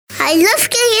I love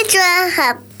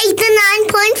KK12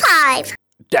 89.5.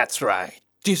 That's right.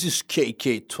 This is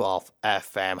KK12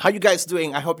 FM. How you guys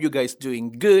doing? I hope you guys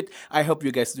doing good. I hope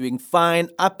you guys doing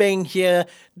fine. Apeng here,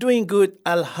 doing good,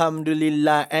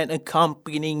 alhamdulillah, and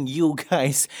accompanying you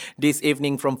guys this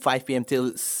evening from 5 p.m.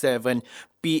 till 7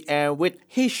 p.m. with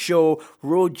his show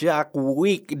Rojak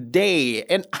Weekday.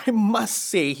 And I must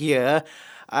say here,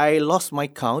 I lost my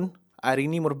count. Hari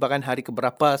ini merupakan hari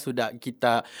keberapa sudah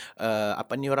kita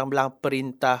orang bilang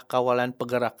perintah kawalan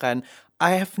pergerakan.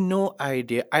 I have no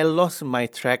idea. I lost my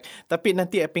track. Tapi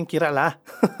nanti Apeng kira lah.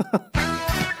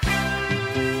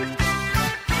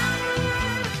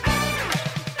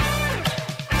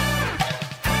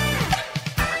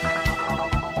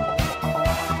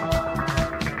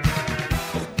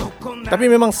 Tapi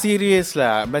memang serius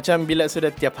lah. Macam bila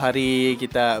sudah tiap hari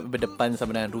kita berdepan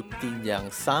sama dengan rutin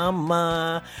yang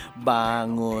sama.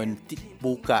 Bangun,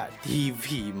 buka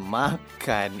TV,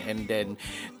 makan, and then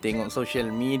tengok social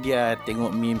media,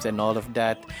 tengok memes and all of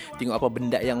that. Tengok apa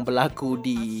benda yang berlaku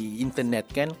di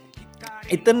internet kan.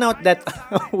 It turned out that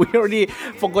we already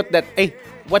forgot that,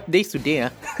 what day is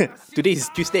today? Today is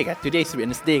Tuesday kan? Today is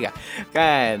Wednesday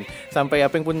kan? Sampai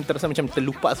Apeng pun terasa macam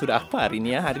terlupa sudah apa hari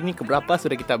ni. Hari ni keberapa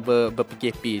sudah kita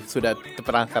ber-PKP, sudah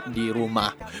terperangkap di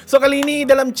rumah. So kali ini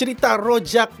dalam cerita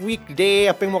Rojak Weekday,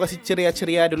 Apeng mau kasih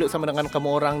ceria-ceria dulu sama dengan kamu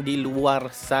orang di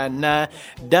luar sana.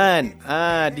 Dan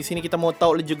di sini kita mau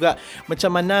tahu juga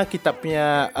macam mana kita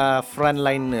punya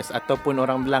frontliners ataupun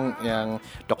orang bilang yang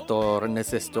doktor,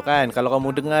 nurses tu kan. Kalau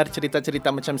kamu dengar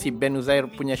cerita-cerita macam si Ben Uzair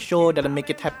punya show dalam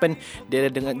Make It Happen, dia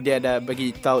ada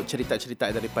bagi tahu cerita-cerita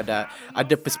daripada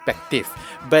ada perspektif.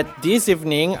 But this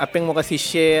evening, apa yang mau kasih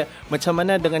share macam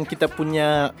mana dengan kita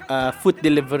punya food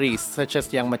deliveries, such as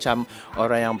yang macam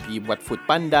orang yang pergi buat food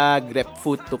panda, grab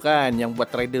food tu kan, yang buat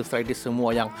riders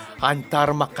semua yang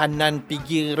hantar makanan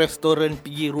pergi restoran,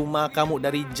 pergi rumah kamu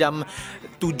dari jam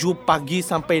 7 pagi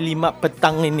sampai 5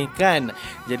 petang ini kan.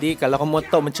 Jadi kalau kamu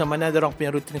tahu macam mana orang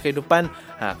punya rutin kehidupan,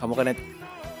 kamu kena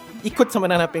ikut sama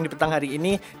dengan Apeng di petang hari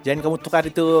ini. Jangan kamu tukar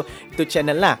itu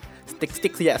channel lah.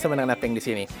 Stick saja sama dengan Apeng di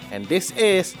sini. And this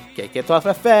is KK12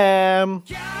 FM.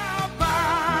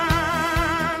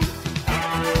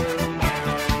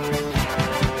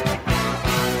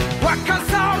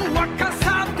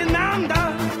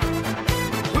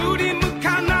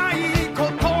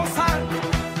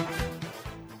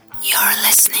 You're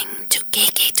listening to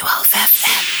KK12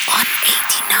 FM on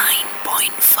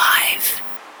 89.5.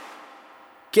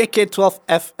 KK12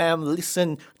 FM,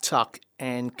 listen, talk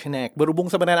and connect. Berhubung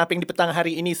sama dengan Apeng di petang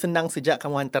hari ini, senang sejak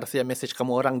kamu hantar saya mesej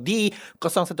kamu orang di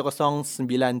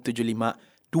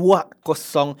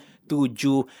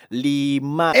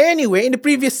 0109752075. Anyway, in the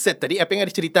previous set tadi Apeng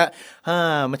ada cerita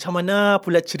macam mana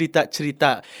pula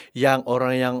cerita-cerita yang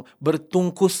orang yang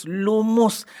bertungkus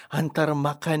lumus hantar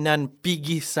makanan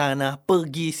pergi sana,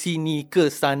 pergi sini, ke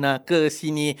sana, ke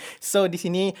sini. So di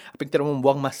sini Apeng tidak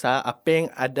membuang masa. Apeng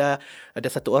ada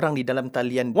satu orang di dalam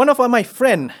talian. One of my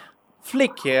friend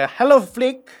Flick here. Hello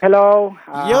Flick. Hello.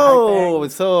 Yo.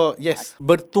 So yes,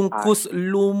 bertungkus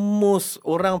lumus.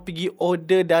 Orang pergi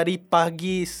order dari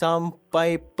pagi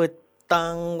sampai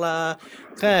petang lah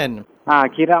kan.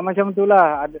 Kira macam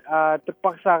itulah.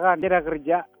 Terpaksa kan. Tidak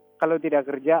kerja. Kalau tidak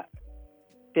kerja,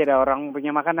 tidak orang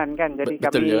punya makanan kan. Jadi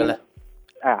betul kami. juga lah.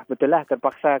 Betul lah.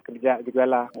 Terpaksa kerja juga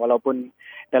lah. Walaupun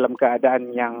dalam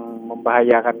keadaan yang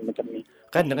membahayakan macam ni.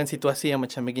 Kan dengan situasi yang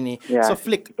macam begini. Yeah, So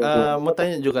Flick, mau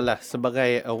tanya jugalah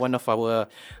sebagai one of our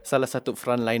salah satu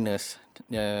frontliners.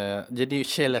 Jadi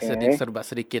share lah serba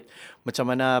sedikit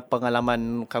macam mana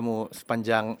pengalaman kamu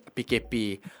sepanjang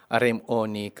PKP RMO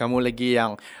ni. Kamu lagi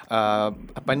yang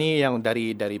yang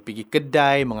dari pergi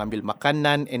kedai mengambil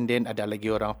makanan, and then ada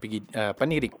lagi orang pergi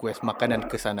request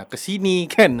makanan ke sana ke sini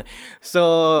kan.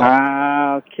 So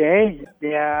okay.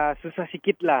 Dia susah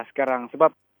sikit lah sekarang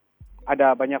sebab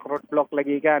ada banyak roadblock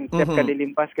lagi kan. Setiap kali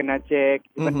limpas kena cek.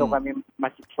 Even though kami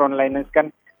masih frontliners kan,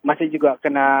 masih juga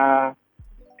kena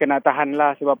tahan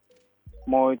lah sebab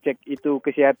mau cek itu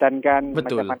kesihatan kan.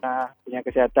 Betul. Macam mana punya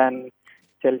kesihatan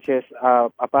Celsius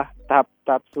tahap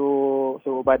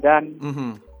suhu badan.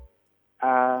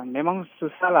 Memang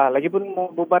susah lah. Lagipun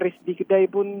mau berbaris di kedai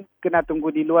pun kena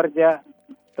tunggu di luar je.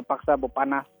 Terpaksa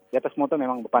berpanas. Di atas motor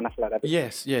memang berpanas lah. Tapi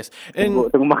yes. And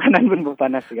tunggu makanan pun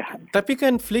berpanas juga. Tapi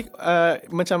kan Flick,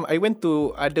 macam I went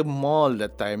to other mall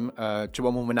that time,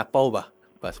 cuba mau menapau bah.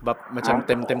 Sebab macam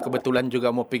time-time kebetulan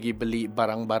juga mau pergi beli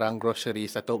barang-barang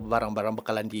groceries atau barang-barang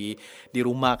bekalan di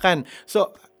rumah kan.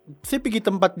 So saya pergi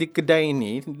tempat di kedai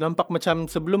ni, nampak macam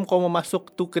sebelum kau mau masuk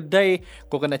tu kedai,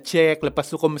 kau kena check. Lepas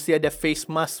tu kau mesti ada face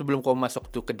mask sebelum kau masuk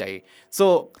tu kedai.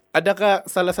 So, adakah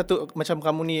salah satu macam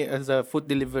kamu ni as a food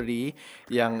delivery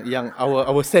yang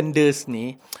our senders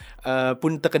ni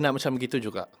pun terkena macam gitu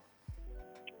juga?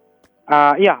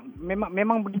 Ya,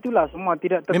 memang begitulah semua,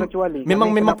 tidak terkecuali.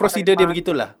 Memang Kena prosedur pakai dia mask.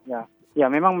 begitulah. Ya,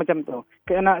 memang macam tu.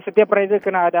 Setiap rider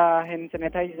kena ada hand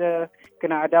sanitizer,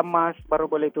 kena ada mask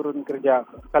baru boleh turun kerja.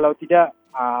 Kalau tidak,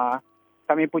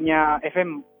 kami punya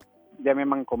FM dia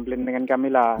memang komplain dengan kami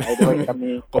lah. Otherwise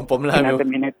kami Confirm lah. kena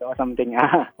terminate or something.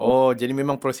 Oh, jadi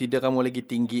memang prosedur kamu lagi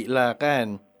tinggi lah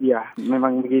kan? Ya,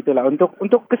 memang begitulah.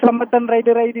 Untuk keselamatan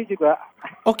rider-rider juga.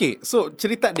 Okay, so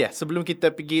cerita dia sebelum kita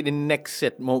pergi the next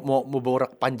set, mau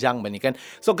borak panjang ni kan.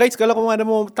 So guys, kalau kamu ada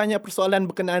mau tanya persoalan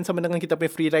berkenaan sama dengan kita punya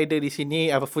free rider di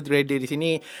sini, food rider di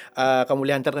sini, kamu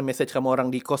boleh hantarkan message kamu orang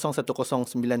di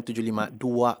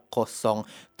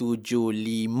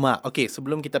 0109752075. Okay,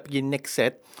 sebelum kita pergi next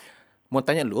set, mau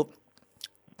tanya lu,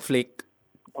 Flick,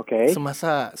 Okay.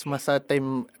 semasa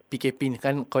time PKP ni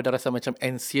kan, kau dah rasa macam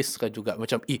anxious ke juga?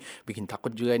 Macam, bikin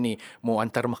takut juga ni. Mau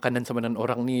antar makanan sama dengan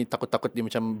orang ni, takut-takut dia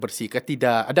macam bersih ke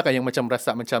tidak? Adakah yang macam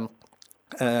rasa macam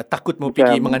takut mau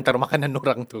pergi mengantar makanan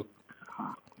orang tu?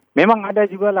 Memang ada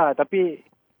jugalah, tapi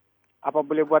apa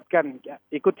boleh buat kan?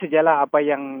 Ikut sajalah apa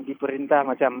yang diperintah.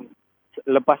 Macam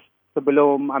lepas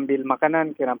sebelum ambil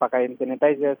makanan, kena pakai hand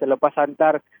sanitizer. Selepas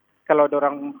hantar, kalau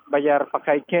orang bayar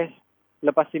pakai cash,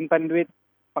 lepas simpan duit,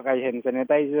 pakai hand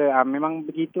sanitizer. Memang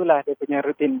begitulah dia punya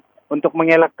rutin untuk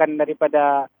mengelakkan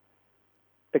daripada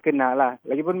terkena lah.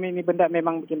 Lagipun ini benda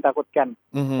memang bikin takutkan.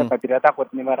 Siapa tidak takut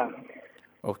ni barang.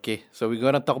 Okay, so we're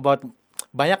gonna talk about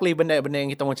banyak lagi benda-benda yang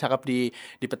kita mau cakap di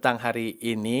petang hari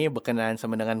ini berkenaan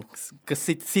sama dengan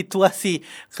situasi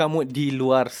kamu di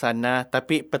luar sana.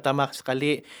 Tapi pertama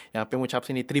sekali yang aku mau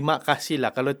cakap sini, terima kasih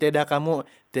lah. Kalau tiada kamu,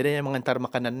 tiada yang mengantar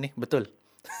makanan ni, betul?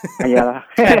 Ayalah.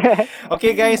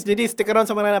 Okay guys, jadi stick around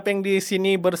sama dengan apa yang di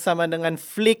sini bersama dengan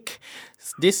Flick.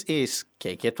 This is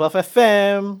KK12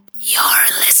 FM. You're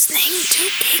listening to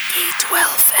KK12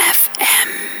 FM.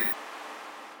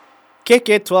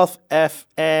 KK12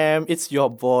 FM, it's your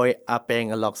boy Apeng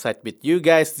alongside with you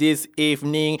guys this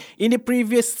evening. In the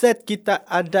previous set, kita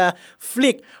ada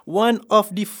Flick, one of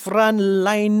the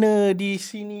frontliner di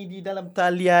sini di dalam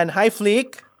talian. Hi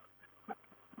Flick.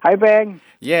 Hi Bang.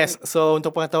 Yes, so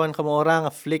untuk pengetahuan kamu orang,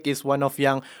 Flick is one of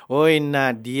yang,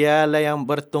 dia lah yang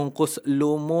bertungkus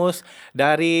lumus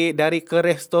dari ke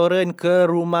restoran ke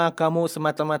rumah kamu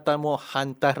semata-mata mau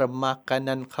hantar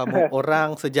makanan kamu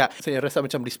orang sejak. Saya rasa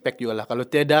macam respect juga lah. Kalau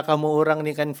tiada kamu orang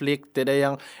ni kan Flick, tiada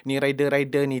yang ni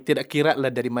rider-rider ni, tidak kira lah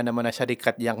dari mana-mana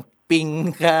syarikat yang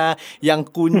pink kah, yang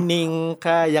kuning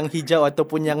kah, yang hijau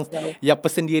ataupun yang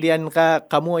persendirian kah,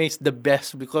 kamu is the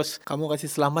best because kamu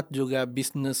kasih selamat juga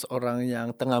bisnes orang yang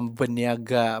tengah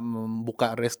berniaga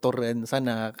membuka restoran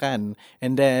sana kan.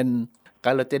 And then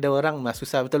kalau tiada orang,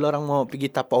 susah betul orang mau pergi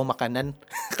tapau makanan.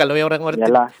 Kalau yang orang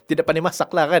tidak pandai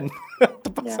masak lah kan.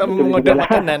 Terpaksa mengorder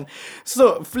makanan.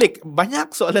 So, Flick,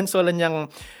 banyak soalan-soalan yang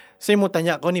saya mau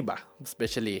tanya kau ni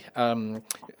especially.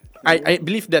 I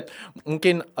believe that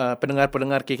mungkin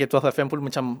pendengar-pendengar KK12 FM pun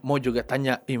macam mau juga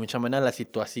tanya, macam mana lah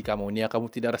situasi kamu ni? Kamu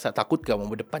tidak rasa takut kamu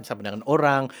berdepan sama dengan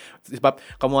orang? Sebab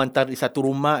kamu hantar di satu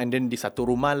rumah and then di satu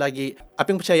rumah lagi. Apa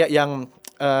yang percaya yang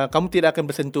kamu tidak akan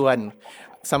bersentuhan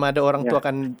sama ada orang tu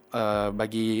akan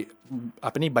bagi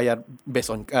bayar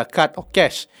based on card or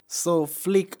cash. So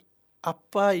Flick,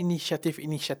 apa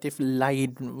inisiatif-inisiatif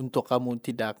lain untuk kamu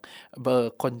tidak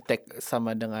berkontak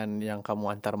sama dengan yang kamu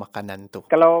hantar makanan tu?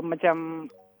 Kalau macam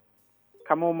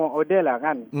kamu mau order lah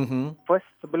kan, first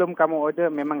sebelum kamu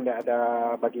order memang dah ada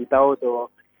bagi tahu tu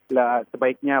lah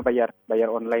sebaiknya bayar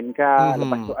online kah,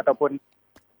 lepas tu ataupun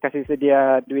kasih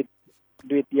sedia duit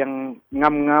yang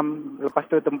ngam-ngam, lepas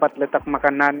tu tempat letak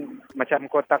makanan macam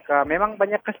kotak kah. Memang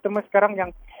banyak customer sekarang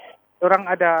yang orang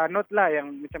ada note lah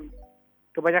yang macam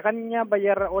kebanyakannya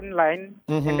bayar online,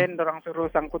 and then orang suruh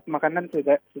sangkut makanan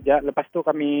sejak lepas tu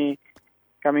kami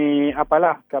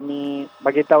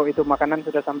bagi tahu itu makanan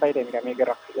sudah sampai dan kami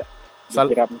gerak saja.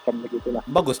 Kira macam begitulah.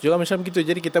 Bagus juga macam gitu.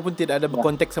 Jadi kita pun tidak ada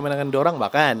berkontak sama dengan dorang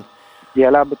bahkan.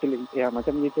 Iyalah betul. Ya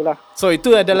macam gitulah. So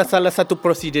itu adalah salah satu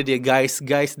prosedur dia guys.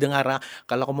 Guys dengar,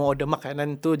 kalau kamu order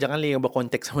makanan tu jangan lagi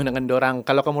berkontak sama dengan dorang.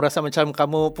 Kalau kamu rasa macam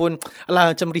kamu pun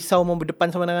macam risau mau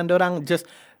berdepan sama dengan dorang, just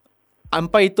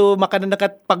sampai itu makanan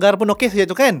dekat pagar pun okey saja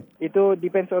tu kan? Itu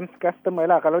depends on customer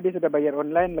lah. Kalau dia sudah bayar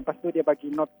online, lepas tu dia bagi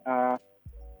note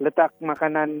letak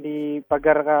makanan di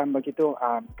pagar kan begitu.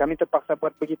 Kami terpaksa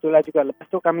buat begitulah juga. Lepas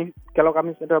tu kalau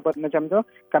kami sudah buat macam tu,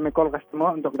 kami call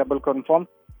customer untuk double confirm.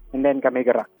 and then kami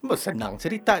gerak. Senang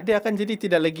cerita dia akan jadi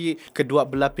tidak lagi kedua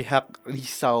belah pihak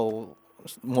risau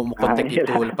mau kontak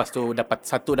itu, lepas tu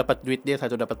satu dapat duit dia,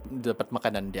 satu dapat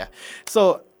makanan dia.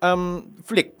 So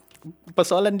Flick,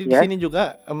 persoalan di sini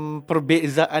juga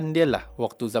perbezaan dia lah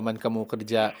waktu zaman kamu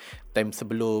kerja time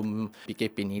sebelum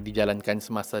PKP ni dijalankan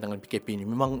semasa dengan PKP ni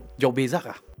memang jauh beza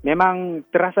kah? Memang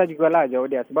terasa jugalah jauh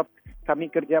dia sebab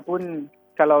kami kerja pun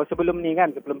kalau sebelum ni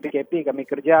kan, sebelum PKP kami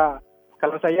kerja,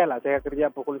 kalau saya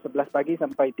kerja pukul 11 pagi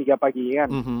sampai 3 pagi kan.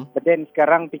 But then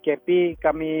sekarang PKP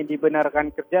kami dibenarkan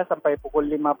kerja sampai pukul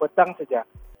 5 petang saja.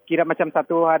 Kira macam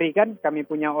satu hari kan kami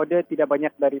punya order tidak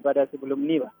banyak daripada sebelum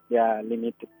ni lah. Ya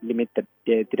limited.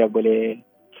 Dia tidak boleh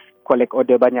collect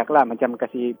order banyak lah. Macam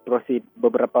kasih proceed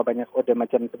beberapa banyak order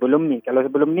macam sebelum ni. Kalau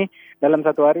sebelum ni dalam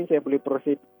satu hari saya boleh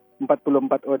proceed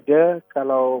 44 order.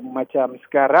 Kalau macam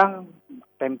sekarang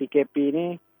time PKP ni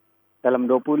dalam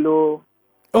 20.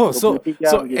 So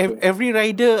gitu. every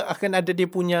rider akan ada dia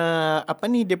punya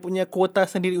dia punya kuota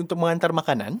sendiri untuk menghantar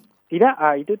makanan? Tidak,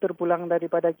 itu terpulang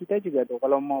daripada kita juga tu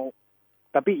kalau mau.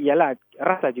 Tapi iyalah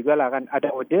rasa jugalah kan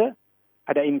ada order,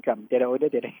 ada income. Tiada order,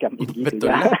 tiada income.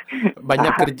 Betul lah.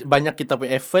 Banyak kita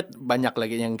punya effort, banyak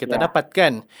lagi yang kita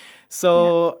dapatkan. So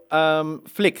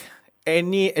Flick,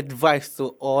 any advice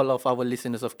to all of our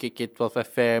listeners of KK12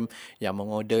 FM yang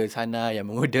mengorder sana,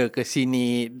 yang mengorder ke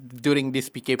sini during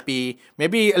this PKP?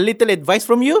 Maybe a little advice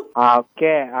from you?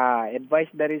 Okay,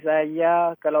 advice dari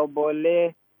saya kalau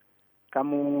boleh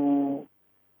kamu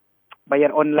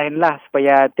bayar online lah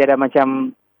supaya tiada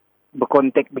macam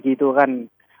berkontak begitu kan.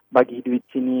 Bagi duit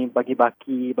sini, bagi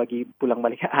baki, bagi pulang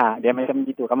balik. Dia macam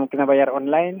gitu. Kamu kena bayar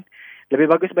online.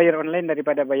 Lebih bagus bayar online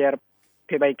daripada bayar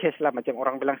pay by cash lah, macam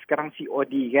orang bilang sekarang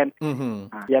COD kan.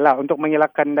 Yalah, untuk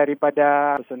mengelakkan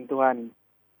daripada sentuhan.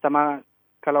 Sama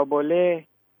kalau boleh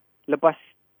lepas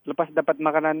dapat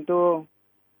makanan tu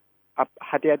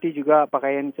hati-hati juga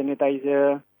pakai hand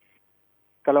sanitizer.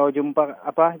 Kalau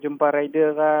jumpa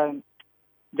rider kan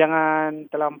jangan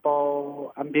terlampau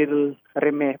ambil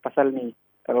remeh pasal ni.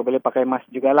 Kalau boleh pakai mask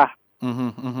jugalah.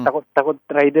 Takut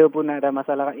rider pun ada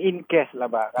masalah in case lah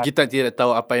kan. Kita tidak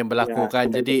tahu apa yang berlaku kan.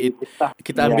 Jadi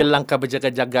kita ambil langkah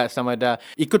berjaga-jaga sama ada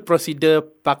ikut prosedur,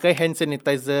 pakai hand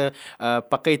sanitizer,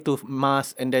 pakai tu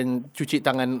mask and then cuci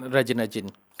tangan rajin-rajin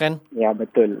kan? Ya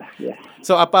betul. Yes.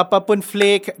 So apa-apa pun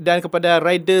Flake dan kepada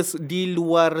riders di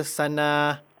luar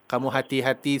sana, kamu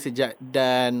hati-hati sejak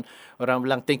dan orang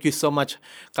bilang thank you so much.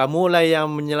 Kamulah yang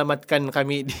menyelamatkan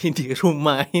kami di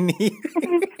rumah ini.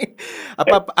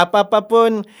 Apa-apa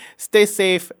pun, stay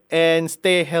safe and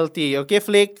stay healthy. Okay,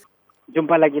 Flick?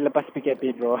 Jumpa lagi lepas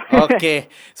PKP, bro.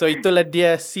 Okay. So, itulah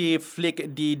dia si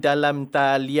Flick di dalam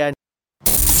talian.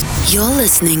 You're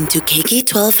listening to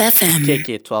KK12 FM.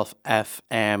 KK12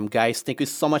 FM. Guys, thank you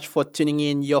so much for tuning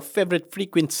in your favorite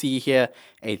frequency here,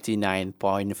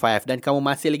 89.5. Dan kamu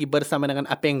masih lagi bersama dengan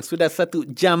Apeng sudah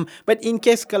 1 jam. But in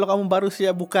case kalau kamu baru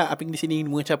saja buka, Apeng di sini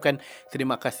mengucapkan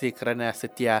terima kasih kerana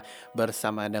setia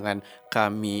bersama dengan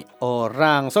kami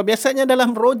orang. So, biasanya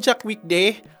dalam Rojak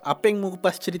Weekday, Apeng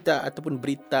mengupas cerita ataupun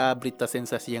berita-berita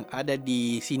sensasi yang ada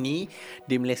di sini,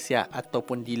 di Malaysia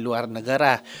ataupun di luar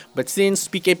negara. But since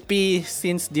PKP,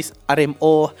 since this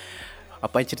RMO,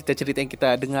 apa yang cerita-cerita yang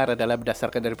kita dengar adalah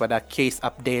berdasarkan daripada case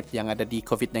update yang ada di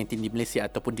COVID-19 di Malaysia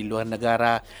ataupun di luar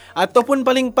negara ataupun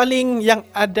paling-paling yang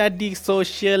ada di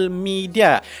social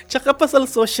media. Cakap pasal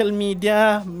social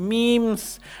media,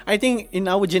 memes, I think in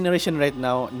our generation right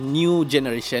now, new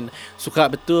generation, suka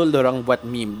betul dorang buat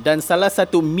meme. Dan salah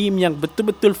satu meme yang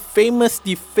betul-betul famous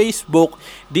di Facebook,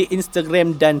 di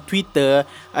Instagram dan Twitter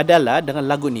adalah dengan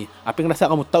lagu ni. Apa yang rasa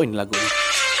kamu tahu ini lagu ni?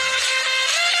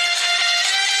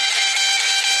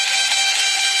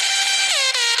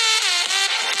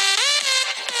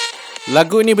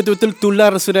 Lagu ni betul-betul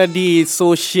tular sudah di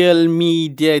social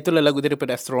media. Itulah lagu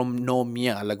daripada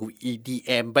Astronomia, lagu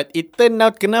EDM. But it turned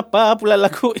out kenapa pula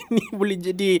lagu ini boleh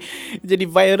jadi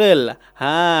viral.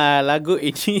 Lagu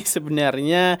ini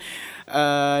sebenarnya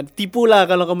tipulah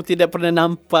kalau kamu tidak pernah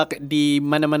nampak di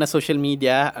mana-mana social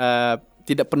media.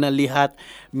 Tidak pernah lihat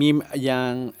meme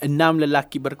yang 6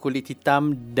 lelaki berkulit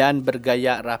hitam dan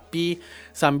bergaya rapi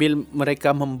sambil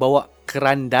mereka membawa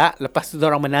keranda, lepas tu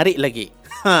orang menarik lagi.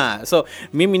 So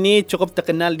meme ini cukup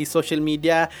terkenal di social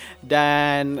media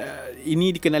dan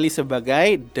ini dikenali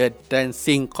sebagai The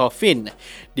Dancing Coffin,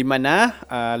 di mana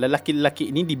lelaki-lelaki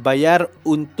ini dibayar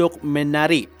untuk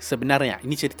menari. Sebenarnya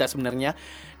ini cerita sebenarnya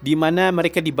di mana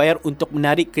mereka dibayar untuk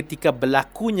menarik ketika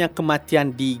berlakunya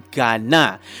kematian di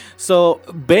Ghana. So,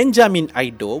 Benjamin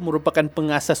Aido merupakan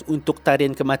pengasas untuk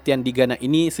tarian kematian di Ghana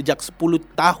ini sejak 10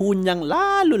 tahun yang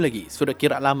lalu lagi. Sudah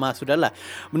kira lama sudahlah.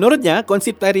 Menurutnya,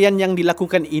 konsep tarian yang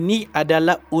dilakukan ini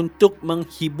adalah untuk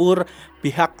menghibur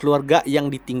pihak keluarga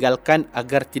yang ditinggalkan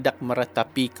agar tidak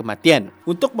meratapi kematian.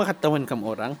 Untuk mengetahuan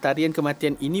kamu orang, tarian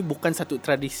kematian ini bukan satu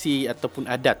tradisi ataupun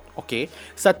adat, okey?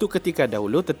 Satu ketika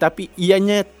dahulu, tetapi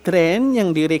ianya tren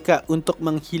yang direka untuk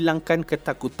menghilangkan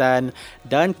ketakutan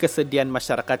dan kesedihan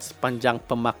masyarakat sepanjang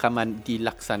pemakaman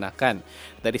dilaksanakan.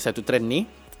 Dari satu tren ni,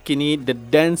 kini The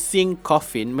Dancing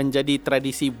Coffin menjadi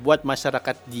tradisi buat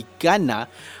masyarakat di Ghana.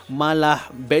 Malah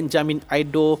Benjamin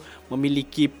Aido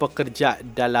memiliki pekerja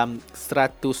dalam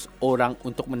 100 orang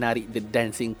untuk menarik The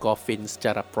Dancing Coffin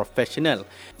secara profesional.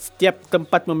 Setiap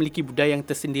tempat memiliki budaya yang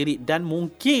tersendiri dan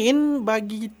mungkin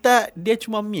bagi kita dia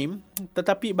cuma meme,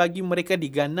 tetapi bagi mereka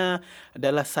di Ghana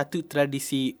adalah satu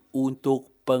tradisi untuk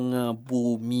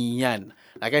pengebumian.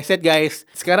 Like I said guys,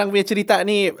 sekarang punya cerita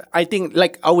ni, I think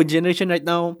like our generation right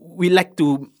now, we like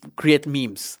to create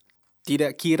memes.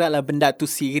 Tidak kira lah benda tu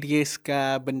serius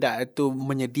ke, benda tu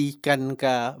menyedihkan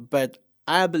ke, but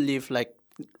I believe like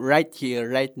right here,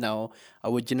 right now,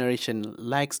 our generation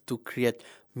likes to create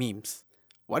memes.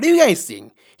 What do you guys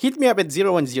think? Hit me up at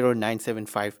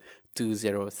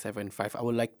 010-975-2075. I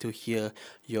would like to hear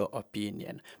your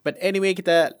opinion. But anyway,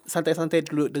 kita santai-santai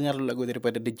dulu, dengar lagu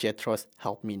daripada The Jetros,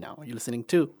 Help Me Now. You're listening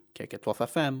to KK12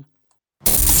 FM.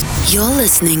 You're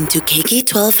listening to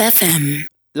KK12 FM.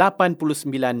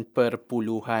 89.5.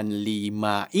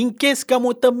 In case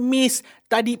kamu termiss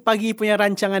tadi pagi punya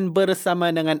rancangan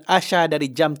bersama dengan Asha dari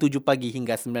jam 7 pagi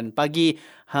hingga 9 pagi.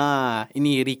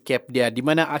 Ini recap dia di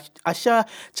mana Asha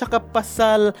cakap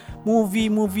pasal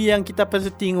movie-movie yang kita perlu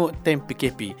tengok time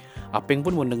PKP. Apa yang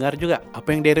pun mau dengar juga,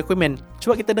 apa yang dia recommend.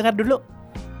 Cuba kita dengar dulu.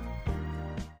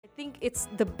 I think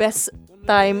it's the best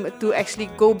time to actually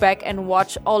go back and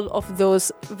watch all of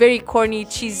those very corny,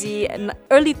 cheesy, and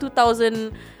early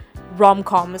 2000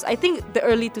 rom-coms. I think the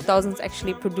early 2000s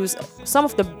actually produced some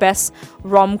of the best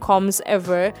rom-coms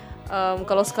ever.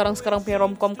 Kalau sekarang punya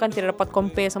rom-com kan tidak dapat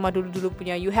compare sama dulu-dulu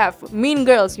punya. You have Mean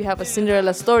Girls, you have A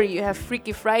Cinderella Story, you have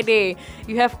Freaky Friday,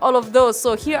 you have all of those.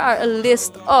 So here are a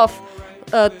list of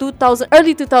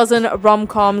early 2000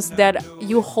 rom-coms that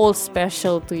you hold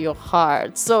special to your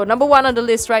heart. So number 1 on the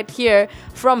list right here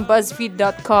from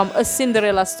BuzzFeed.com, A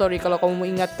Cinderella Story. Kalau kamu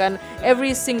mengingatkan,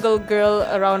 every single girl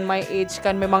around my age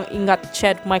kan memang ingat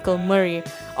Chad Michael Murray.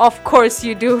 Of course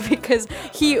you do, because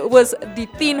he was the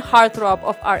teen heartthrob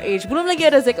of our age. Belum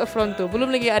lagi ada Zac Efron tu, belum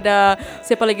lagi ada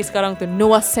siapa lagi sekarang tu,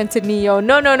 Noah Centineo.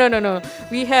 No.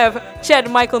 We have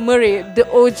Chad Michael Murray, the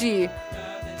OG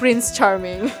Prince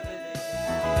Charming.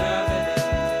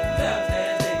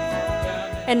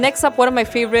 And next up, one of my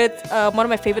favorite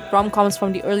rom-coms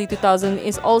from the early 2000s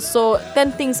is also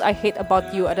 10 Things I Hate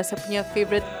About You. Ada saya punya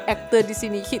favorite actor di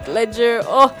sini, Heath Ledger,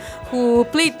 who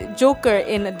played Joker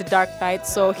in The Dark Knight.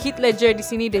 So Heath Ledger di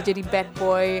sini dia jadi bad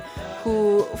boy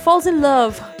who falls in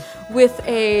love with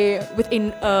a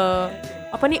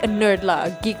nerd lah,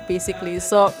 a geek basically.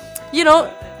 So a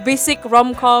basic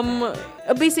rom-com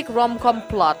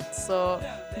plot. So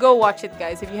go watch it,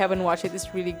 guys. If you haven't watched it,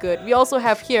 it's really good. We also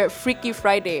have here Freaky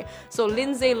Friday. So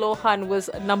Lindsay Lohan was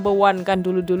number 1 kan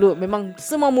dulu-dulu. Memang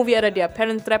semua movie ada dia.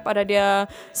 Parent Trap ada dia.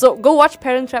 So go watch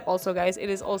Parent Trap also, guys. It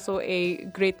is also a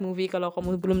great movie kalau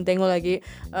kamu belum tengok lagi.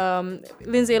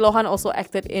 Lindsay Lohan also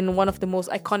acted in one of the most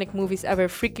iconic movies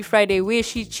ever, Freaky Friday, where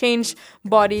she changed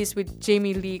bodies with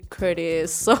Jamie Lee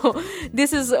Curtis. So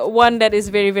this is one that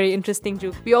is very, very interesting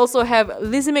too. We also have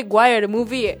Lizzie McGuire, the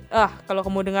movie. Kalau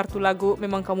kamu dengar tu lagu,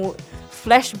 memang kamu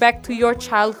flashback to your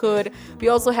childhood. We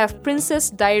also have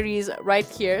Princess Diaries right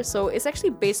here. So it's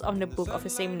actually based on the book of the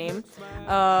same name,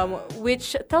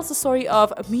 which tells the story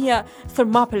of Mia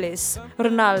Thermopolis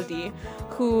Rinaldi,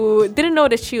 who didn't know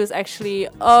that she was actually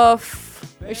of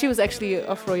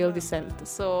royal descent.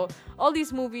 So all these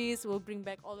movies will bring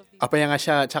back all of these. Apa yang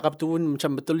Asha cakap tu pun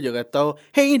macam betul juga tau.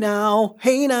 Hey now.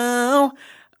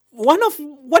 One of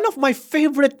my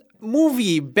favorite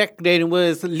movie back then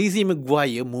was Lizzie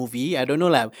McGuire movie. I don't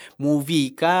know lah, movie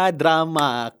kah,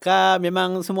 drama kah,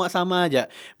 memang semua sama aja.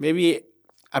 Maybe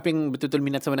apa yang betul-betul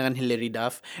minat sama dengan Hilary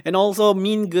Duff. And also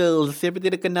Mean Girls. Siapa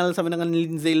tidak kenal sama dengan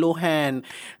Lindsay Lohan.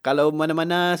 Kalau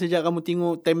mana-mana sejak kamu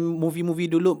tengok time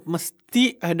movie-movie dulu,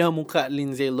 mesti ada muka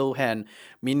Lindsay Lohan.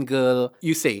 Mean Girl,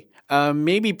 you say.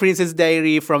 Maybe Princess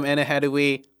Diary from Anne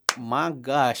Hathaway. My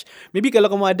gosh. Maybe kalau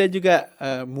kamu ada juga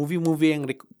movie-movie yang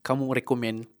kamu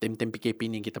rekomen time-time PKP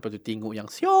ni kita patut tengok yang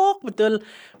syok betul.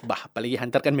 Apalagi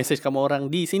hantarkan mesej kamu orang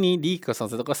di sini di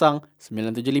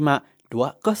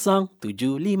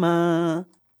 010-975-2075.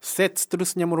 Set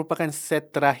seterusnya merupakan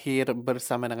set terakhir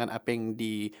bersama dengan Apeng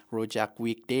di Rojak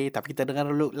Weekday. Tapi kita dengar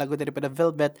dulu lagu daripada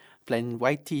Velvet, Plain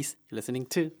White Tees. You're listening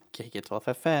to KK12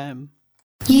 FM.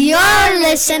 You're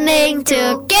listening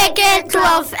to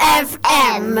KK12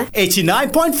 FM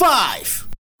 89.5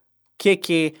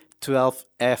 KK12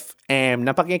 FM.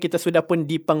 Nampaknya kita sudah pun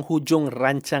di penghujung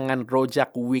rancangan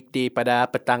Rojak Weekday pada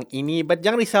petang ini. But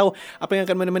jangan risau, apa yang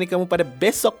akan menemani kamu pada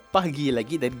besok pagi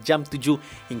lagi dari jam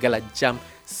 7 hinggalah jam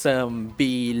 9.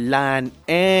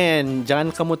 And jangan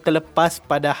kamu terlepas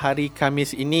pada hari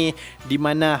Khamis ini, di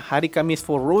mana hari Khamis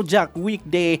for Rojak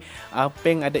Weekday,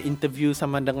 Apeng ada interview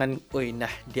sama dengan,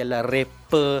 dialah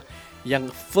rapper yang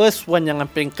first one yang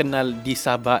Apeng kenal di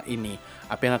Sabah ini.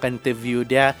 Apa yang akan interview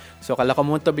dia. So kalau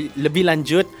kamu untuk lebih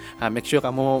lanjut, make sure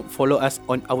kamu follow us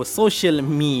on our social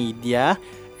media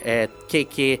at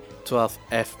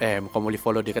KK12FM. Kamu boleh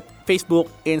follow dekat Facebook,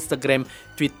 Instagram,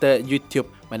 Twitter, YouTube,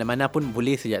 mana-mana pun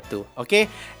boleh saja tu. Okay?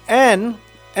 And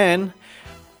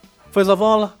first of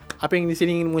all, apa yang di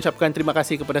sini ingin mengucapkan terima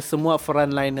kasih kepada semua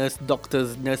frontliners,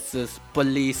 doctors, nurses,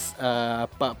 police,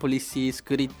 polisi,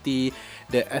 security,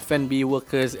 the F&B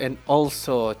workers, and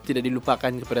also tidak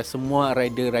dilupakan kepada semua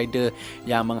rider-rider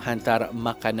yang menghantar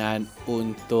makanan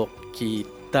untuk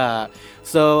kita.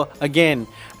 So again,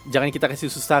 jangan kita kasih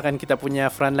susahkan kita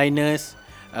punya frontliners,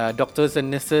 doctors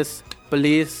and nurses,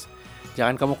 police.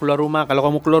 Jangan kamu keluar rumah. Kalau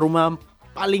kamu keluar rumah,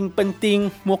 paling penting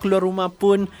mau keluar rumah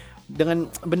pun dengan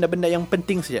benda-benda yang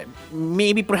penting saja.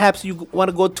 Maybe perhaps you want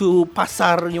to go to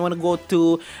pasar, you want to go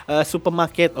to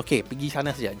supermarket. Okay, pergi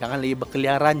sana saja. Jangan lagi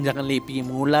berkeliaran, jangan lagi pergi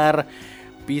mengular.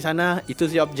 Pergi sana, itu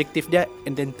saja objektif dia,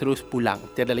 and then terus pulang.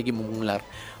 Tiada lagi mengular.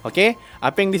 Okay,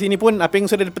 Apeng di sini pun, Apeng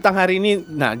sudah di petang hari ini.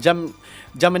 Nah, jam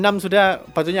 6 sudah,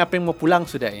 patutnya Apeng mau pulang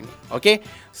sudah ini. Okay,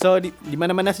 so di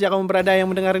mana-mana saja kamu berada yang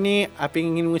mendengar ini,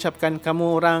 Apeng ingin mengucapkan kamu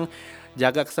orang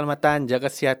jaga keselamatan,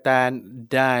 jaga kesihatan,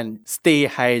 dan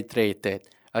stay hydrated.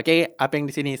 Okay, Apeng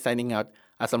di sini signing out.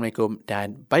 Assalamualaikum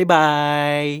dan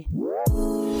bye-bye.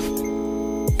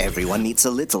 Everyone needs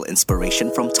a little inspiration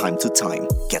from time to time.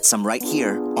 Get some right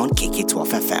here on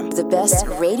KK12 FM. The best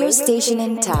radio station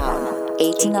in town,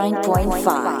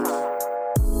 89.5.